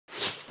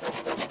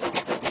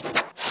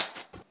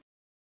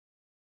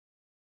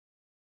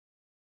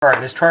Alright,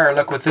 let's try our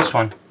luck with this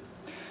one.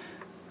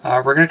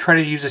 We're going to try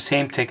to use the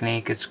same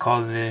technique. It's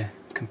called the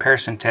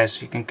comparison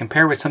test. You can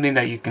compare with something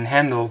that you can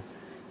handle,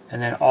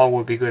 and then all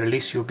will be good. At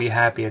least you'll be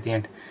happy at the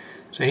end.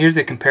 So here's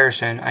the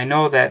comparison. I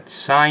know that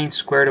sine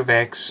squared of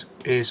x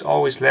is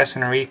always less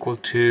than or equal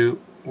to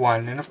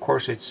 1, and of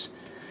course it's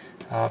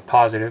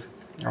positive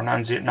or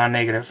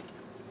non-negative.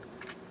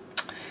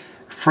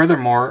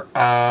 Furthermore,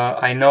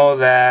 I know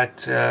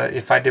that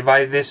if I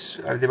divide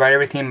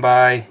everything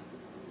by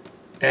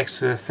x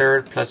to the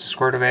third plus the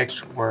square root of x,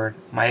 where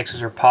my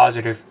x's are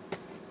positive, it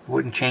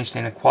wouldn't change the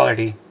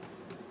inequality.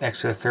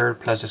 X to the third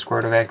plus the square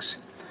root of x.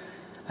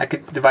 I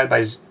could divide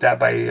that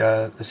by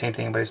the same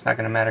thing, but it's not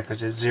going to matter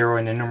because it's 0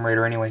 in the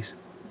numerator anyways.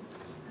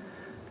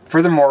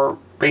 Furthermore,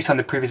 based on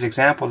the previous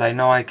example, I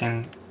know I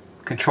can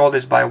control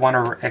this by 1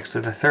 over x to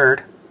the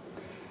third.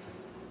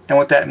 And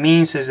what that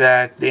means is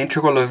that the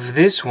integral of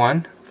this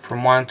one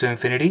from 1 to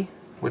infinity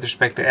with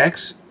respect to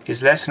x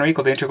is less than or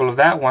equal to the integral of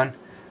that one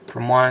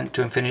from 1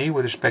 to infinity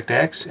with respect to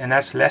x, and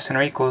that's less than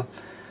or equal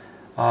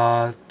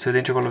to the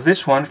integral of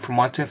this one from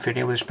 1 to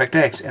infinity with respect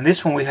to x. And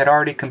this one we had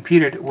already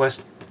computed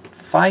was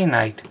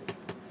finite.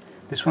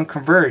 This one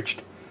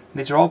converged.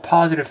 These are all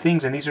positive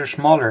things, and these are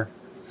smaller.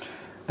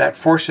 That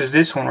forces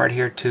this one right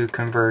here to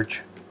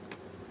converge.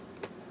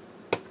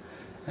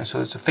 And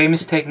so it's a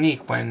famous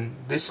technique when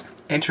this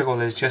integral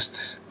is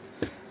just,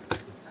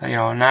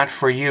 not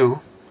for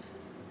you,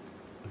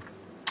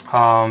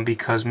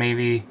 because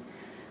maybe,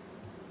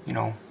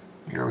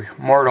 you're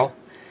mortal,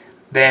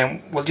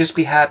 then we'll just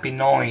be happy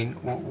knowing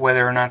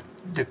whether or not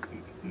the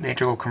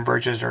integral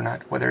converges or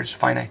not, whether it's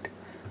finite.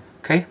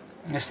 Okay,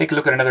 let's take a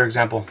look at another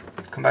example.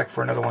 Come back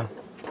for another one,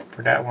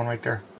 for that one right there.